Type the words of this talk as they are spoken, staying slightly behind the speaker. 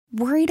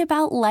Worried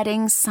about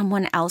letting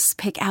someone else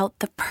pick out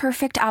the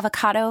perfect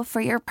avocado for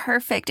your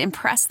perfect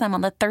impress them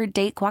on the third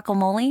date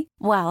guacamole?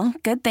 Well,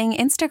 good thing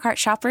Instacart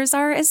shoppers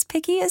are as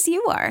picky as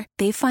you are.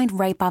 They find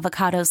ripe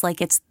avocados like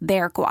it's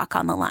their guac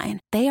on the line.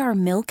 They are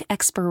milk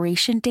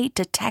expiration date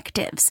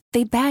detectives.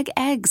 They bag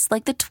eggs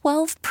like the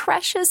 12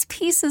 precious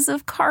pieces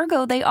of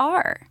cargo they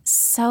are.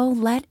 So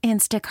let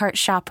Instacart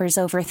shoppers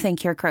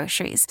overthink your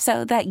groceries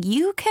so that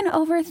you can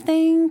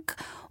overthink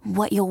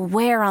what you'll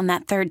wear on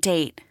that third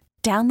date.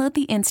 Download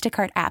the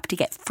Instacart app to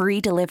get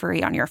free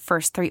delivery on your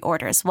first 3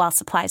 orders while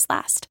supplies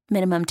last.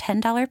 Minimum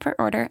 $10 per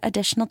order.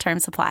 Additional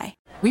terms apply.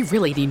 We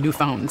really need new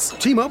phones.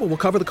 T-Mobile will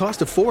cover the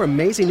cost of 4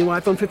 amazing new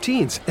iPhone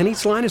 15s, and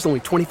each line is only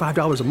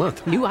 $25 a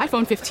month. New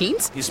iPhone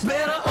 15s? It's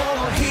better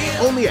over here.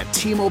 Only at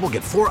T-Mobile,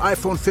 get 4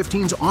 iPhone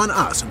 15s on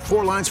us and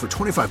 4 lines for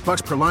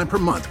 $25 per line per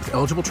month with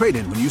eligible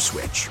trade-in when you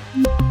switch.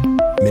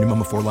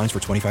 Minimum of 4 lines for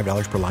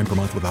 $25 per line per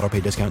month with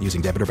autopay discount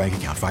using debit or bank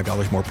account.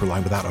 $5 more per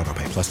line without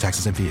autopay, plus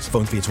taxes and fees.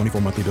 Phone fee at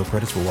 24 monthly bill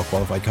credits for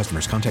well-qualified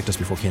customers. Contact us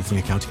before canceling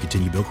account to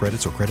continue bill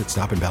credits or credit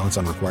stop and balance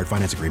on required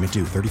finance agreement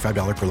due.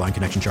 $35 per line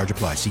connection charge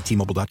applies. See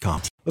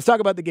T-Mobile.com. Let's talk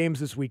about the games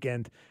this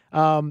weekend.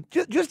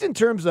 Just in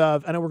terms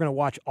of, I know we're going to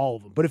watch all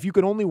of them, but if you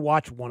could only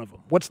watch one of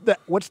them, what's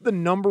the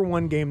number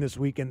one game this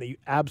weekend that you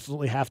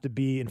absolutely have to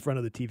be in front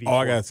of the TV? Oh,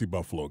 I got to see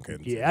Buffalo,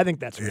 Kansas City. Yeah, I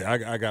think that's right.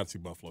 Yeah, I got to see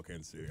Buffalo,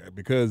 Kansas City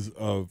because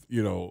of,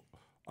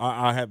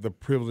 I had the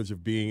privilege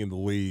of being in the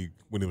league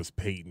when it was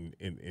Peyton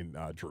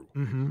and Drew.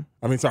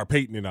 Mm-hmm.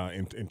 Peyton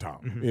and Tom.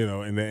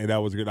 Mm-hmm. And that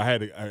was good. I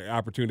had an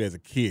opportunity as a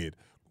kid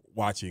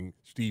watching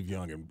Steve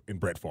Young and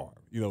Brett Favre.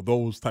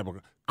 Those type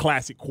of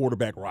classic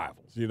quarterback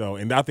rivals.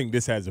 And I think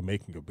this has the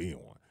making of being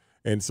one.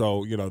 And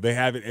so they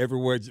have it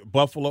everywhere.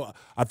 Buffalo.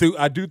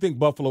 I do think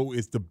Buffalo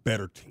is the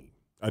better team.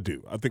 I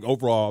do. I think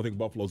overall,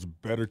 Buffalo's a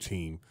better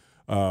team,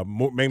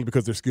 mainly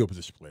because they're skill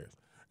position players.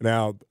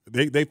 Now,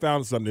 they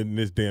found something in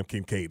this damn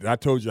Kincaid. And I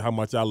told you how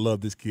much I love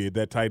this kid,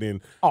 that tight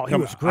end. Oh, he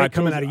was great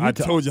coming out of Utah. I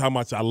told you how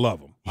much I love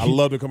him. I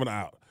love him coming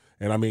out.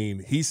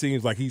 And, he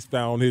seems like he's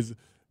found his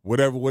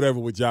whatever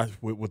with Josh.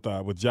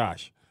 With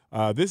Josh.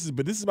 This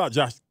is about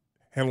Josh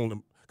handling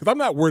him. Because I'm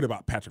not worried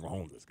about Patrick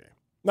Mahomes this game.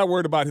 I'm not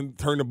worried about him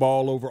turning the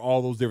ball over,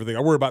 all those different things.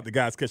 I worry about the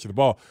guys catching the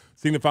ball.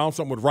 Seeing they found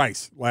something with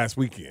Rice last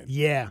weekend.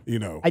 Yeah.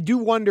 I do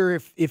wonder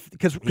if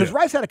because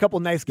Rice had a couple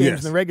nice games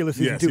in the regular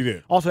season too. He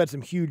did. Also had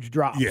some huge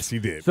drops. Yes, he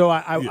did. So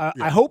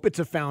I hope it's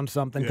a found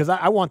something because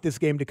I want this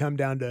game to come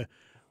down to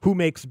who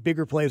makes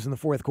bigger plays in the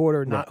fourth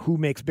quarter, not who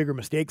makes bigger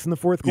mistakes in the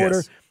fourth quarter.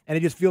 Yes. And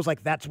it just feels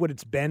like that's what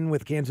it's been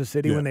with Kansas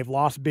City when they've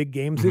lost big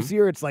games this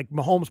year. It's like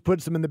Mahomes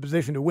puts them in the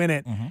position to win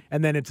it,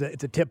 and then it's a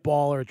tip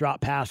ball or a drop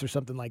pass or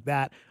something like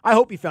that. I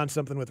hope he found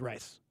something with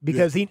Rice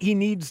because he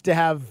needs to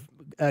have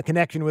a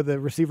connection with a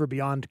receiver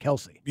beyond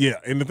Kelsey. Yeah,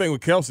 and the thing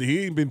with Kelsey,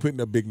 he ain't been putting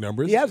up big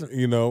numbers. He hasn't.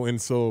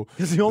 And so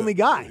he's the only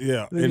guy.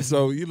 Yeah, and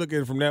so you look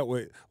at it from that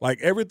way,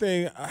 like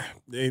everything.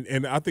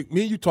 And I think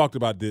me and you talked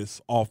about this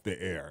off the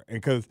air,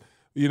 and because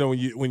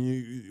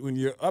when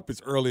you're up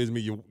as early as me,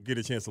 you get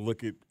a chance to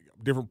look at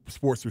different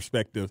sports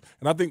perspectives.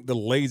 And I think the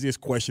laziest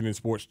question in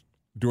sports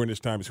during this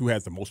time is who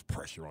has the most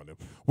pressure on them.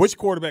 Which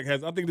quarterback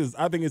has? I think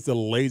it's the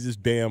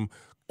laziest damn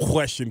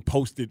question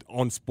posted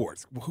on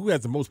sports. Who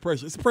has the most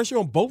pressure? It's pressure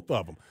on both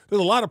of them. There's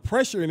a lot of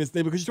pressure in this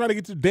thing because you're trying to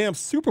get to the damn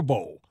Super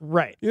Bowl.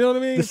 Right. You know what I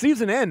mean? The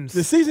season ends.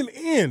 The season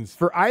ends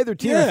for either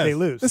team if they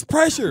lose. It's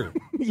pressure.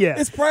 Yeah,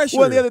 it's pressure.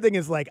 Well, the other thing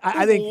is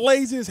I think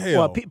lazy as hell.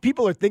 Well,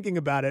 people are thinking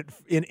about it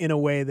in a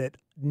way that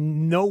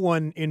no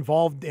one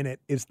involved in it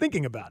is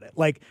thinking about it.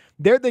 Like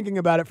they're thinking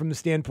about it from the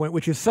standpoint,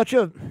 which is such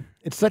a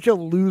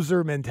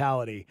loser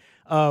mentality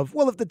of,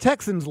 well, if the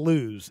Texans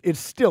lose, it's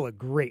still a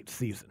great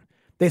season.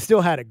 They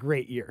still had a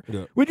great year,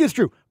 which is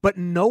true. But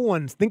no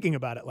one's thinking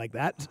about it like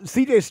that.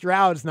 C.J.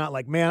 Stroud's not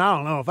like, man, I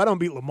don't know. If I don't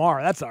beat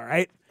Lamar, that's all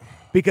right.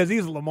 Because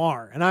he's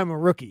Lamar, and I'm a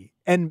rookie.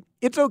 And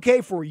it's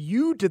okay for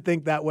you to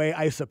think that way,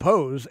 I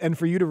suppose, and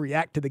for you to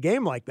react to the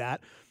game like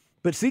that.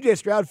 But C.J.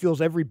 Stroud feels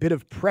every bit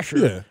of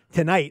pressure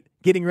tonight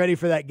getting ready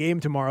for that game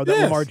tomorrow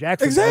that Lamar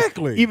Jackson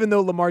exactly. does, even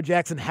though Lamar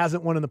Jackson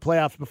hasn't won in the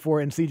playoffs before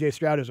and C.J.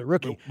 Stroud is a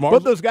rookie.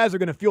 Both those guys are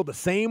going to feel the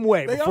same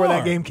way before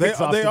that game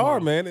kicks off They tomorrow. are,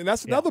 man. And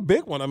that's another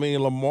big one. I mean,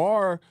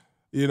 Lamar,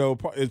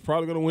 is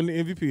probably going to win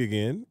the MVP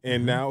again.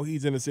 And now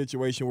he's in a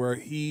situation where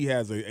he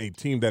has a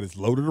team that is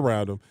loaded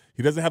around him.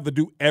 He doesn't have to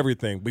do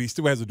everything, but he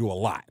still has to do a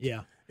lot.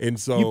 Yeah. And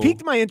so you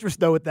piqued my interest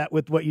though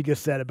with what you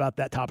just said about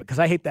that topic because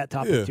I hate that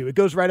topic too. It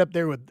goes right up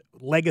there with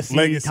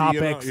legacy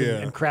topics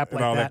and crap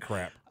like all that.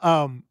 Crap.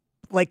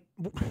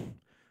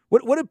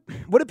 What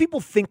do people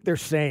think they're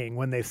saying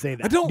when they say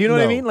that? Do you know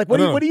what I mean? Like what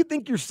do you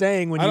think you're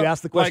saying when you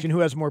ask the question who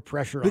has more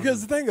pressure on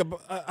because them? the thing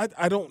about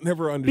I don't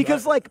never understand.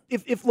 Because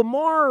if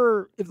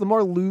Lamar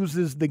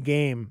loses the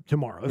game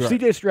tomorrow, if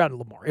CJ Stroud and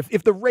Lamar,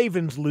 if the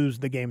Ravens lose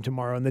the game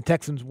tomorrow and the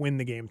Texans win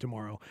the game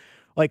tomorrow,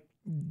 like,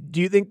 do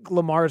you think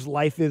Lamar's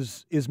life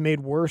is made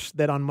worse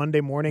that on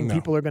Monday morning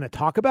people are going to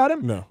talk about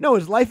him? No,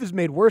 his life is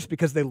made worse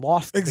because they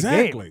lost the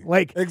game.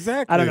 Like,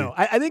 exactly. I don't know.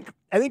 I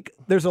think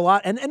there's a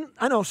lot, and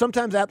I know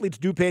sometimes athletes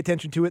do pay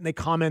attention to it and they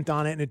comment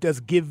on it, and it does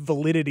give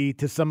validity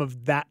to some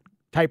of that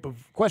type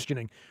of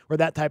questioning or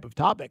that type of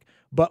topic.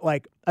 But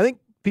like, I think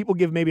people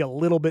give maybe a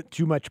little bit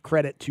too much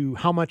credit to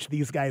how much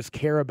these guys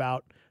care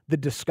about the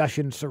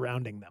discussion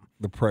surrounding them.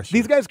 The pressure.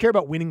 These guys care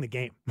about winning the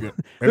game. Yeah.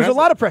 There's a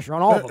lot of pressure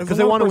on all of them because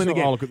they want to win the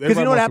game. Because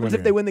you know what happens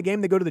if they win win the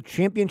game? They go to the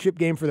championship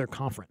game for their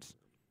conference.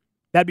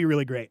 That'd be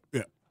really great.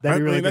 Yeah. That'd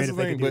be really great if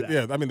they could do that.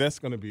 Yeah, I mean, that's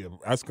going to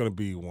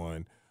be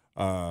one.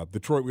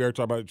 Detroit, we already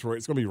talked about Detroit.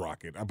 It's going to be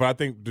rocket. But I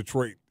think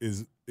Detroit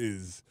is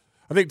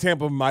I think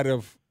Tampa might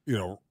have,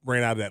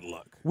 ran out of that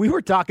luck. We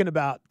were talking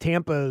about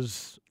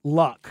Tampa's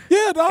luck.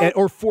 Yeah, dog.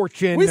 Or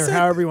fortune,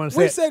 however you want to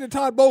say it. We said that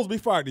Todd Bowles be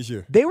fired this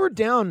year. They were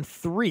down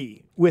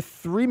 3 with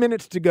 3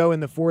 minutes to go in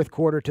the fourth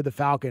quarter to the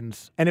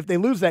Falcons. And if they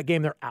lose that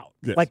game, they're out.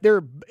 Yes. Like,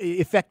 they're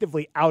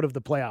effectively out of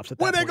the playoffs at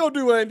that What point. they going to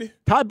do, Andy?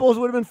 Todd Bowles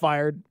would have been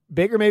fired.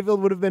 Baker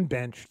Mayfield would have been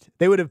benched.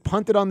 They would have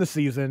punted on the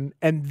season,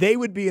 and they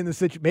would be in the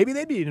situation. Maybe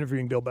they'd be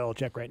interviewing Bill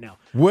Belichick right now.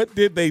 What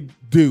did they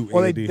do,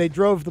 Well, Andy? they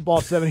drove the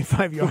ball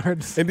 75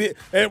 yards. Hold on.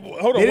 They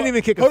didn't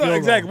even kick a field goal.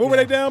 Exactly. What were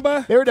they down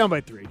by? They were down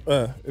by 3.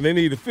 And they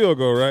needed a field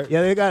goal, right?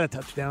 Yeah, they got a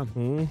touchdown.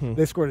 Mm-hmm.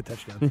 They scored a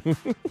touchdown.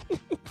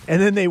 And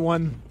then they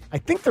won, I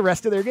think, the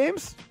rest of their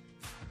games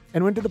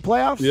and went to the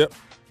playoffs. Yep.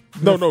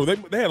 No, they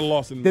had a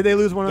loss. Did they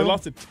lose one of them? They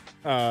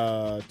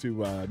lost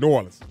to New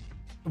Orleans.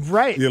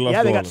 Right.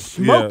 Yeah, they got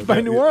smoked by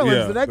New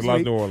Orleans the next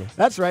week. New Orleans.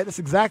 That's right. That's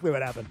exactly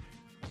what happened.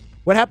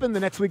 What happened the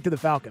next week to the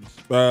Falcons?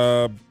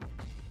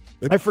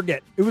 I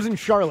forget. It was in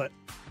Charlotte.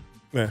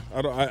 Yeah,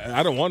 I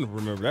don't want to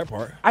remember that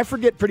part. I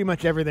forget pretty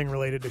much everything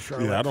related to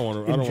Charlotte. Yeah, I don't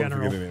want to forget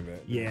any of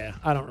that. Yeah,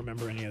 I don't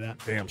remember any of that.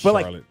 Damn, but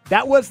Charlotte. Like,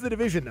 that was the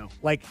division, though.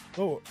 Like,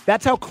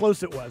 that's how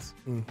close it was.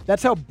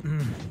 That's how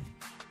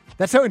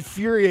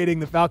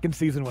infuriating the Falcons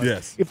season was.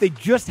 Yes. If they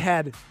just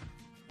had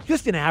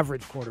an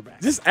average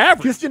quarterback. Just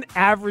average. Just an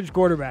average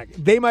quarterback.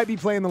 They might be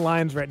playing the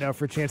Lions right now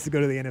for a chance to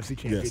go to the NFC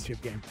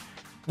Championship game,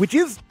 which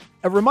is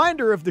a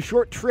reminder of the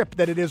short trip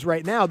that it is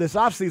right now this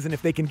offseason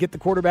if they can get the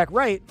quarterback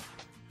right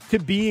to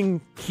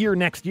being here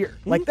next year.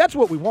 Like, that's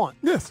what we want.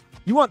 Yes.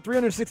 You want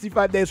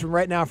 365 days from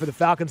right now for the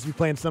Falcons to be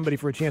playing somebody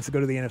for a chance to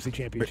go to the NFC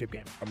Championship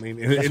game. I mean,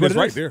 it's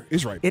right there.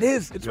 It's right there. It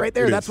is. It's right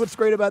there. That's what's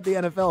great about the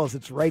NFL is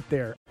it's right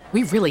there.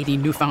 We really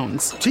need new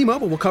phones.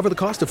 T-Mobile will cover the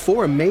cost of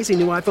 4 amazing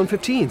new iPhone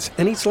 15s,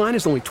 and each line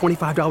is only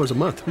 $25 a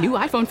month. New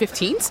iPhone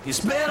 15s? It's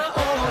better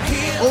over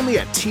here. Only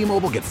at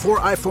T-Mobile, get 4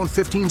 iPhone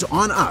 15s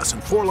on us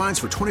and 4 lines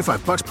for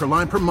 $25 per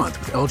line per month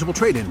with eligible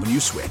trade-in when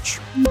you switch.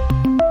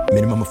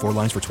 Minimum of 4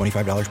 lines for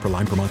 $25 per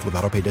line per month with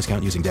autopay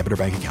discount using debit or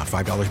bank account.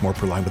 $5 more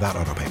per line without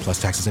autopay,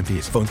 plus taxes and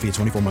fees. Phone fee at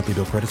 24 monthly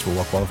bill credits for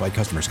well-qualified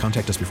customers.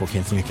 Contact us before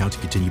canceling account to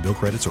continue bill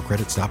credits or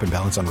credit stop and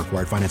balance on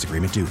required finance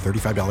agreement due.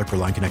 $35 per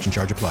line connection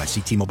charge applies.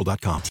 See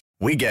T-Mobile.com.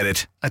 We get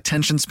it.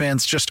 Attention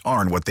spans just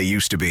aren't what they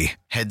used to be.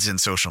 Heads in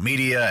social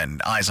media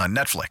and eyes on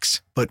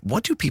Netflix. But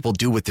what do people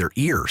do with their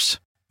ears?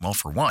 Well,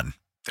 for one,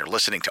 they're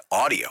listening to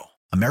audio.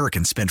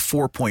 Americans spend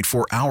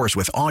 4.4 hours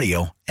with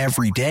audio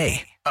every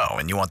day. Oh,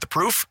 and you want the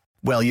proof?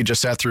 Well, you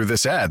just sat through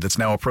this ad that's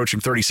now approaching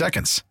 30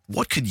 seconds.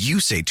 What could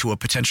you say to a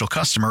potential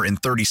customer in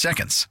 30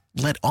 seconds?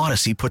 Let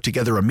Odyssey put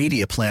together a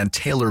media plan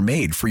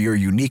tailor-made for your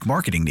unique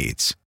marketing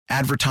needs.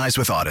 Advertise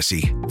with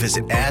Odyssey.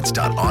 Visit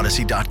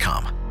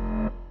ads.odyssey.com.